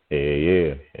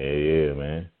 Yeah,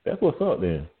 man. That's what's up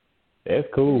then. That's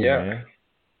cool, man.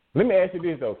 Let me ask you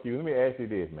this though, Q. Let me ask you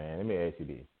this.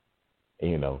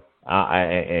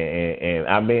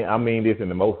 I mean this in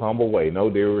the most humble way, no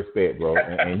disrespect, bro.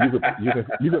 And you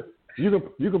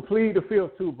can plead the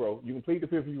fifth too, bro. You can plead the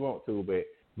fifth if you want to, but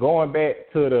going back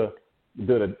to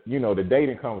the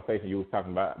dating conversation you was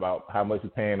talking about how much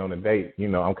you're paying on a date.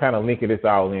 I'm kind of linking this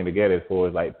all in together as far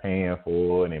as like paying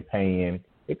for it and paying.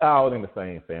 It's all in the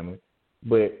same family,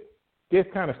 but just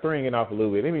kind of stringing off a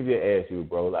little bit. Let me just ask you,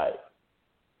 bro, like,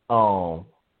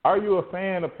 are you a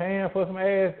fan of paying for some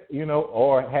ass,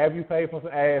 or have you paid for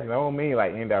some ass? And I don't mean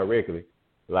like indirectly.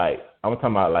 Like, I'm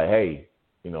talking about like, hey,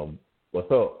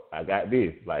 what's up? I got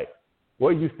this. Like,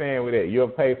 where you stand with that? You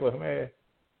ever paid for some ass?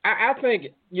 I think,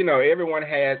 everyone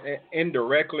has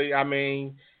indirectly. I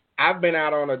mean, I've been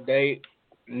out on a date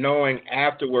knowing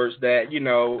afterwards that,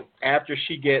 after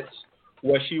she gets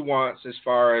what she wants as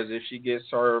far as if she gets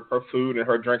her food and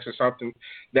her drinks or something,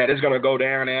 that is going to go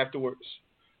down afterwards.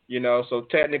 So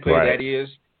technically that is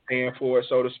paying for it,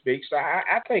 so to speak. So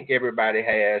I think everybody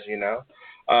has,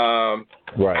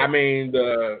 I mean,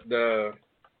 the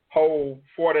whole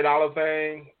 $40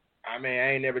 thing, I mean,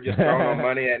 I ain't never just thrown no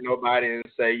money at nobody and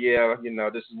say,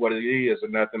 this is what it is or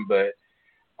nothing. But,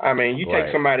 I mean, you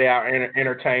take somebody out and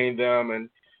entertain them, and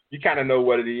you kind of know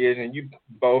what it is, and you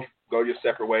both go your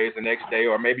separate ways the next day,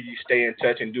 or maybe you stay in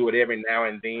touch and do it every now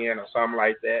and then or something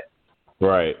like that.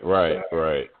 Right.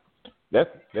 That's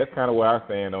kind of where I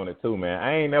stand on it too, man.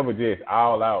 I ain't never just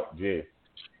all out just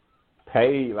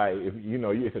pay. Like, if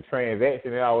it's a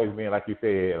transaction, it always been like you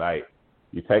said, like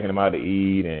you're taking them out to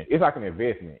eat, and it's like an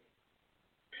investment.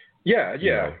 Yeah.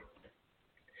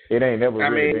 It ain't never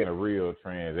really been a real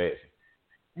transaction.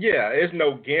 Yeah, there's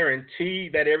no guarantee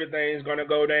that everything's gonna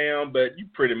go down, but you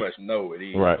pretty much know it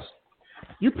is. Right.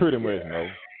 You pretty much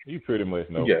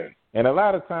know. Yeah. And a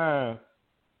lot of times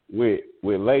with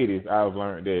ladies, I've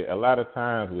learned that a lot of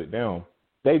times with them,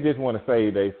 they just want to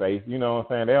save their face. You know what I'm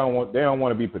saying? They don't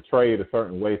want to be portrayed a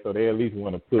certain way, so they at least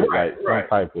want to put some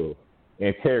type of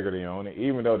integrity on it.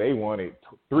 Even though they want it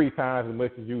 3 times as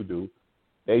much as you do,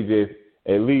 they just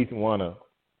at least want to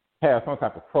have some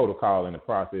type of protocol in the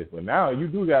process. But now you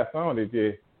do got some that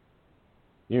just,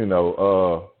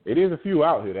 it is a few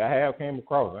out here that I have came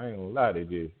across. I ain't gonna lie, they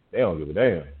don't give a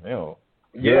damn. They don't.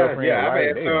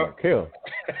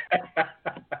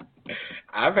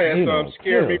 I've had some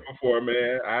scare me before,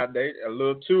 man. They a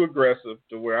little too aggressive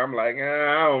to where I'm like,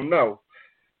 I don't know,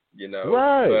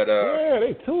 Right. But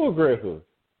they too aggressive,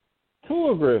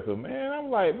 man. I'm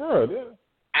like, bro.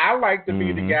 I like to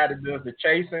be the guy that does the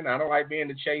chasing. I don't like being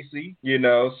the chasee,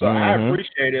 So I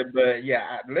appreciate it, but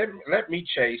let me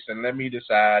chase and let me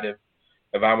decide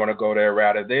if I want to go that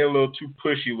route. If they're a little too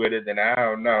pushy with it, then I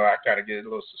don't know. I kind of get a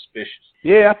little suspicious.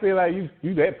 Yeah, I feel like you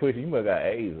that pushy. You must got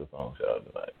AIDS or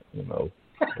something. Like,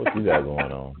 what you got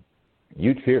going on?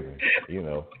 You tripping,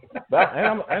 But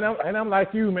and I'm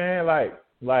like you, man. Like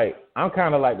I'm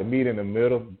kind of like the meat in the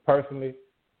middle, personally.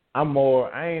 I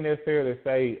ain't necessarily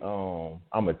say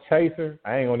I'm a chaser.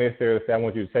 I ain't gonna necessarily say I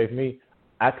want you to chase me.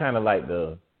 I kind of like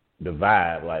the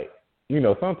vibe. Like,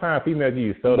 sometimes females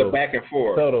use subtle. The back and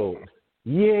forth. Subtle.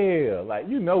 Yeah. Like,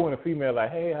 when a female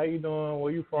like, hey, how you doing?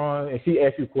 Where you from? And she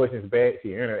asks you questions back.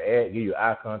 She interact, give you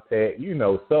eye contact.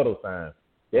 Subtle signs.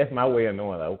 That's my way of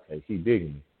knowing, like, okay, she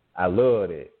digging me. I love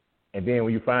it. And then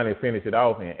when you finally finish it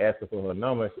off and ask her for her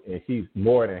number, and she's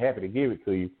more than happy to give it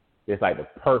to you, it's like the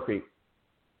perfect,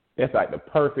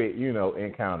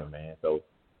 encounter, man. So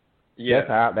that's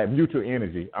how that mutual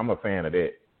energy. I'm a fan of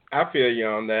that. I feel you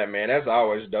on that, man. That's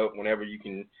always dope whenever you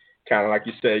can kind of, like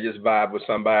you said, just vibe with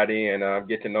somebody and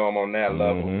get to know them on that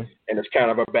level. And it's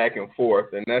kind of a back and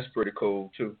forth, and that's pretty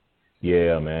cool, too.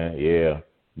 Yeah, man, yeah.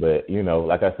 But,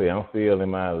 like I said, I'm still in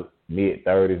my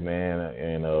mid-30s, man,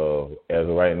 and as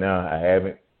of right now, I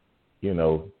haven't,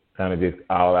 kind of just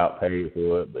all-out paid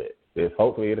for it, but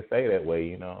hopefully it'll stay that way,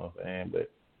 you know what I'm saying? But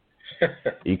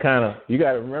you got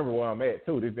to remember where I'm at,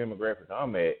 too, this demographic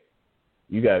I'm at.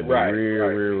 You got to be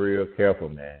real careful,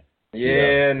 man.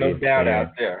 Yeah, no doubt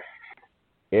out there.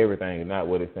 Everything is not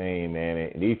what it seems, man.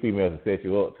 And these females will set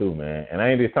you up, too, man. And I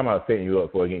ain't just talking about setting you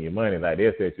up for getting your money. Like,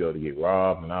 they'll set you up to get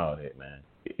robbed and all that, man.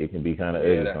 It can be kind of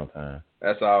ugly sometimes.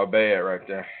 That's all bad right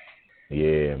there.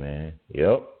 Yeah, man.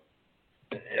 Yep.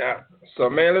 Yeah. So,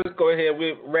 man, let's go ahead.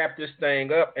 We'll wrap this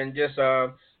thing up and just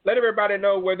let everybody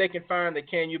know where they can find the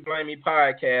Can You Blame Me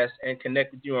podcast and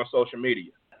connect with you on social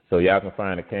media. So y'all can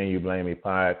find the Can You Blame Me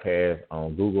podcast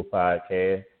on Google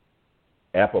Podcasts,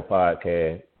 Apple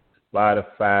Podcasts,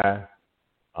 Spotify,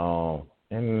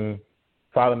 and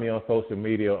follow me on social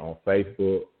media on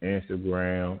Facebook,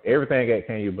 Instagram, everything at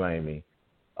Can You Blame Me,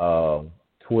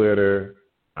 Twitter.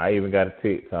 I even got a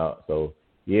TikTok. So,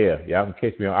 yeah, y'all can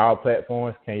catch me on all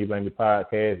platforms, Can You Blame Me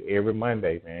podcast, every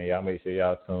Monday, man. Y'all make sure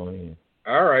y'all tune in.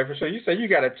 All right, for sure. You said you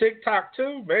got a TikTok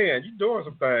too? Man, you doing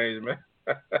some things, man.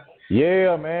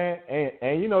 Yeah, man, and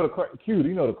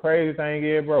the crazy thing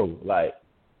is, bro, like,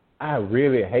 I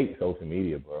really hate social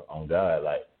media, bro, on God.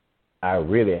 Like, I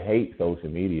really hate social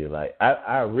media. Like,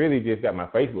 I really just got my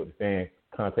Facebook to stay in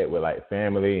contact with, like,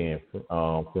 family and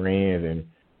friends and,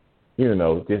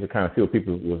 just to kind of see what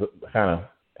people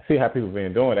see how people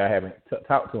been doing that I haven't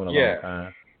talked to in a long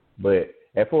time. But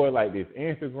as far as, like, this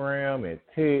Instagram and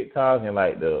TikTok and,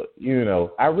 like,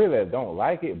 I really don't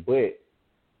like it, but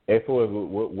as far as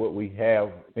what we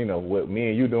have, what me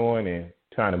and you doing and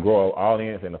trying to grow our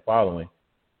audience and the following,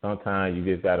 sometimes you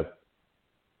just got to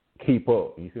keep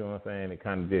up. You see what I'm saying? And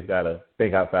kind of just got to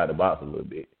think outside the box a little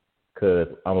bit. Because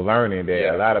I'm learning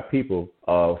that a lot of people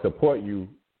support you.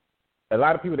 A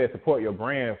lot of people that support your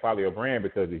brand follow your brand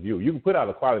because of you. You can put out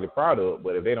a quality product,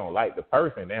 but if they don't like the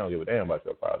person, they don't give a damn about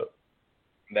your product.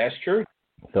 That's true.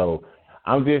 So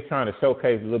I'm just trying to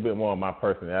showcase a little bit more of my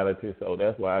personality, so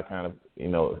that's why I kind of,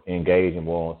 engage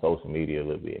more on social media a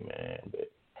little bit, man.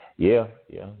 But yeah,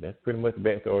 that's pretty much the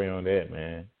backstory on that,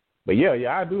 man. But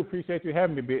yeah, I do appreciate you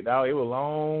having me, big dog. It was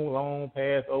long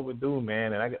past overdue,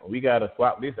 man, and we gotta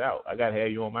swap this out. I gotta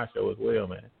have you on my show as well,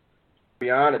 man.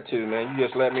 Be honored to, man. You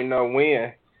just let me know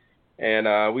when,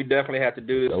 and we definitely have to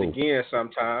do this again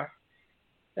sometime.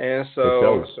 And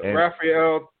so,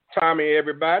 Raphael, Tommie,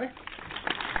 everybody.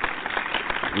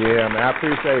 Yeah, man, I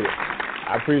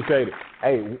appreciate it.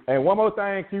 Hey, and one more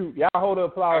thing, Q. Y'all hold the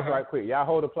applause right quick.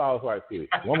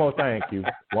 One more thing, Q.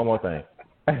 One more thing.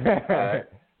 Right.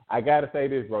 I got to say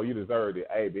this, bro. You deserved it.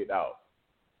 Hey, big dog.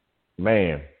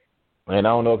 Man, and I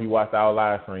don't know if you watched our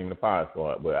live stream, the Pod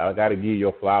Squad, but I got to give you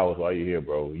your flowers while you're here,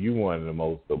 bro. You one of the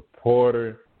most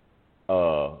supportive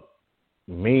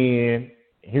men,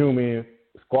 human,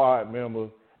 squad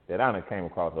members that I done came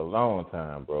across a long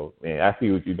time, bro. Man, I see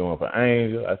what you're doing for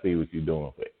Angel. I see what you're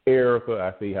doing for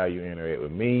Erica. I see how you interact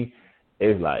with me.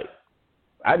 It's like,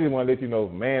 I just want to let you know,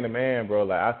 man to man, bro,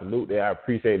 like, I salute that. I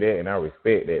appreciate that, and I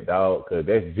respect that, dog, because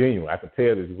that's genuine. I can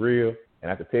tell it's real,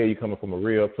 and I can tell you coming from a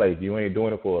real place. You ain't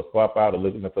doing it for a swap out or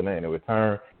looking for nothing in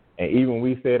return. And even when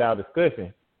we said our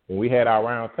discussion, when we had our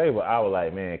round table, I was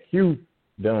like, man, Q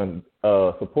done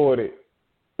supported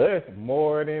us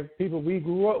more than people we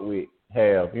grew up with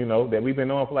have, that we've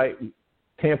been on for like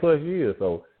 10 plus years.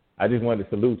 So I just wanted to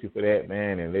salute you for that,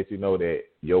 man, and let you know that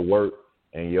your work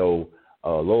and your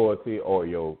loyalty or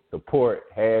your support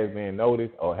has been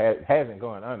noticed or hasn't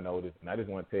gone unnoticed. And I just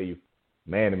want to tell you,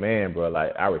 man to man, bro,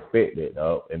 like, I respect that,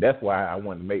 dog. And that's why I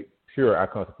wanted to make sure I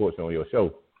come support you on your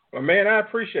show. Well, man, I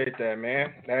appreciate that,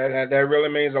 man. That really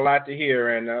means a lot to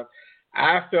hear. And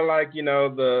I feel like,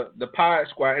 the Pod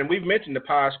Squad, and we've mentioned the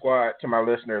Pod Squad to my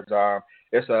listeners,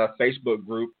 it's a Facebook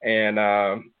group, and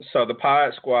so the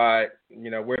Pod Squad,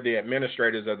 we're the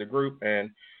administrators of the group, and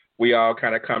we all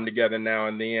kind of come together now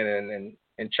and then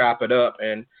and chop it up.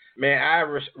 And, man, I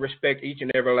respect each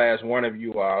and every last one of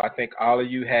you all. I think all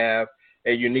of you have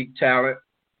a unique talent,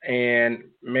 and,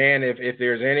 man, if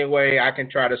there's any way I can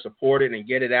try to support it and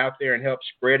get it out there and help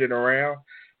spread it around,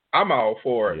 I'm all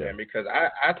for it, man, because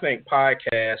I think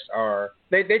podcasts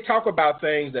they talk about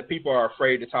things that people are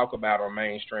afraid to talk about on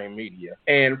mainstream media.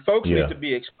 And folks need to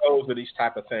be exposed to these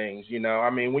type of things, I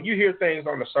mean, when you hear things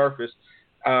on the surface,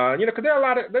 because there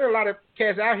are a lot of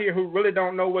cats out here who really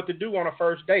don't know what to do on a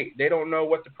first date. They don't know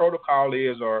what the protocol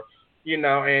is, or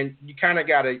and you kind of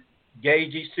got to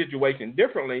gauge each situation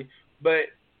differently. But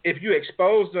if you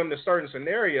expose them to certain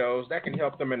scenarios, that can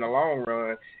help them in the long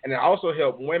run, and it also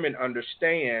help women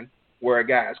understand where a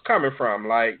guy's coming from.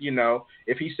 Like,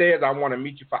 if he says, I want to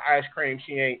meet you for ice cream,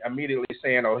 she ain't immediately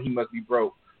saying, oh, he must be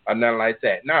broke or nothing like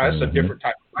that. No, it's a different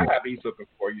type of vibe he's looking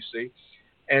for, you see.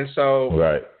 And so,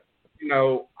 right.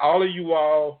 All of you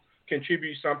all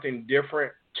contribute something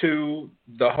different to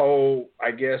the whole, I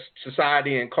guess,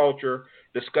 society and culture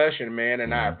discussion, man,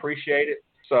 and I appreciate it.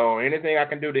 So anything I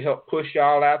can do to help push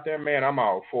y'all out there, man, I'm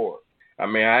all for it. I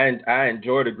mean, I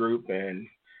enjoy the group, and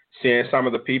seeing some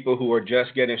of the people who are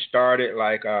just getting started,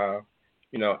 like,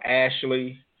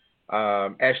 Ashley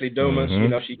Dumas,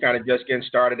 she kind of just getting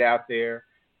started out there.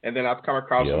 And then I've come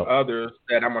across some others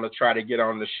that I'm going to try to get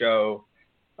on the show.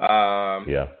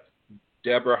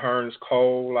 Deborah Hearns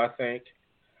Cole, I think,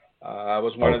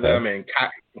 was one of them, and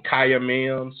Kaya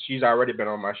Mims. She's already been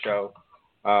on my show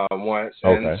once.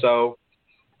 And so,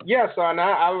 and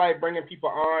I like bringing people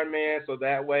on, man, so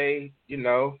that way,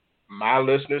 my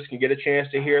listeners can get a chance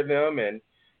to hear them,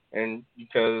 and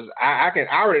because I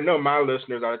already know my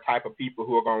listeners are the type of people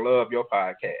who are going to love your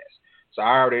podcast. So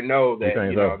I already know that,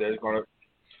 there's going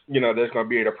to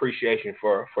be an appreciation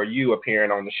for you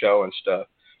appearing on the show and stuff,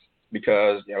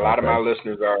 because a lot of my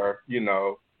listeners are,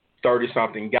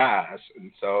 30-something guys,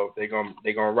 and so they're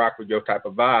gonna rock with your type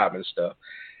of vibe and stuff.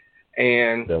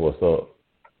 And that's what's up.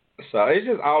 So it's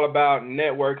just all about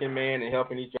networking, man, and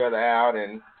helping each other out.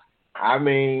 And I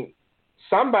mean,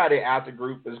 somebody out the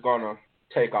group is gonna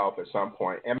take off at some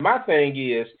point. And my thing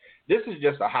is, this is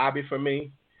just a hobby for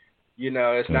me.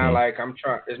 It's not like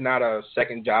it's not a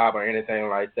second job or anything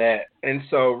like that. And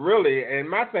so really, and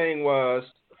my thing was,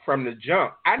 from the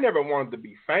jump, I never wanted to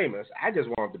be famous. I just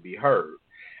wanted to be heard.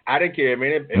 I didn't care,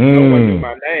 man. If no one knew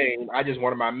my name, I just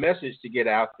wanted my message to get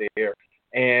out there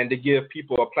and to give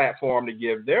people a platform to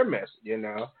give their message,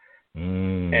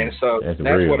 And so that's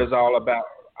what it's all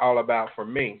about for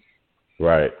me.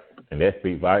 Right. And that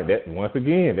speaks once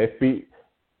again,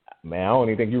 man, I don't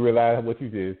even think you realize what you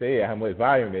just said, how much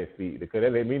volume that speaks, because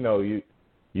that let me know you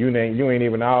ain't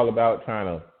even all about trying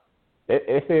to.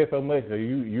 It says so much that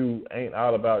you ain't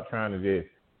all about trying to just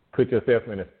put yourself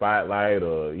in the spotlight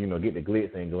or, get the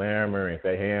glitz and glamour and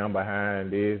say, hey, I'm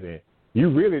behind this. And you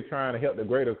really trying to help the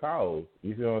greater cause.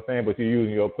 You see what I'm saying? But you're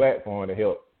using your platform to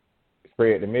help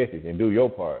spread the message and do your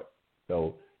part.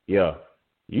 So, yeah,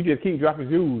 you just keep dropping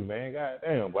jewels, man. God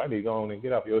damn, boy, I need to go on and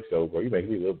get off your show, bro. You make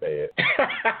me look bad.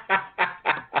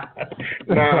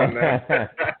 No.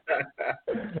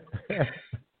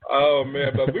 Oh,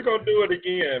 man, but we're going to do it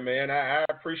again, man. I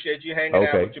appreciate you hanging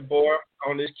out with your boy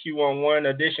on this Q-on-1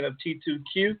 edition of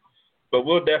T2Q, but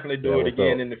we'll definitely do it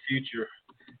again in the future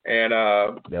and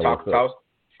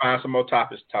find some more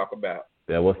topics to talk about.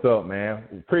 That what's up, man.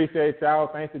 Appreciate y'all.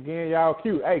 Thanks again, y'all.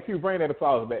 Q, bring that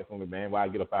applause back for me, man, while I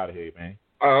get up out of here, man.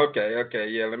 Oh, okay.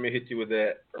 Yeah, let me hit you with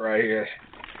that right here.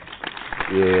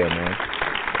 Yeah, man.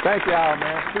 Thank y'all,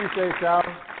 man. Appreciate y'all.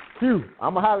 Q,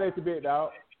 I'm going to holler at you a bit,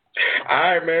 dog. All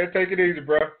right, man. Take it easy,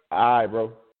 bro. All right,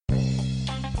 bro.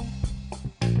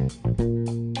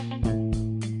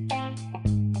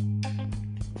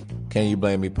 Can You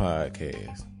Blame Me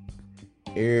podcast?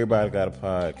 Everybody got a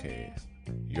podcast.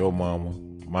 Your mama,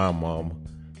 my mama,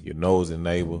 your nosy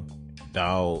neighbor,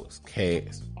 dogs,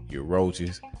 cats, your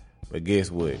roaches. But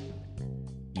guess what?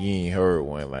 You ain't heard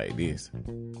one like this.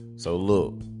 So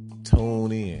look,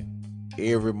 tune in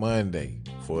every Monday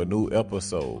for a new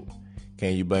episode.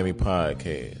 Can You Blame Me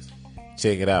podcast.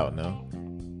 Check it out now.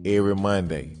 Every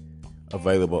Monday.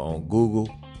 Available on Google,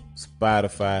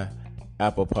 Spotify,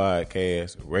 Apple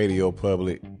Podcasts, Radio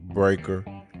Public, Breaker,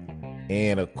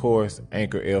 and of course,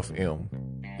 Anchor FM.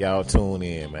 Y'all tune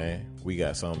in, man. We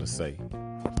got something to say.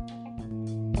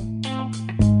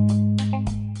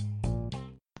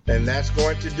 And that's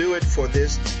going to do it for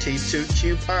this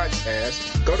T2Q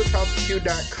podcast. Go to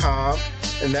talkq.com,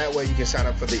 and that way you can sign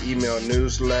up for the email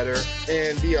newsletter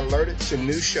and be alerted to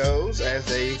new shows as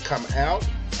they come out.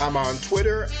 I'm on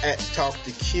Twitter at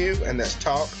TalkToQ, and that's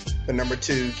Talk, the number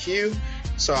 2Q.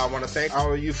 So I want to thank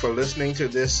all of you for listening to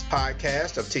this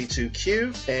podcast of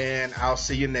T2Q, and I'll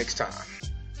see you next time.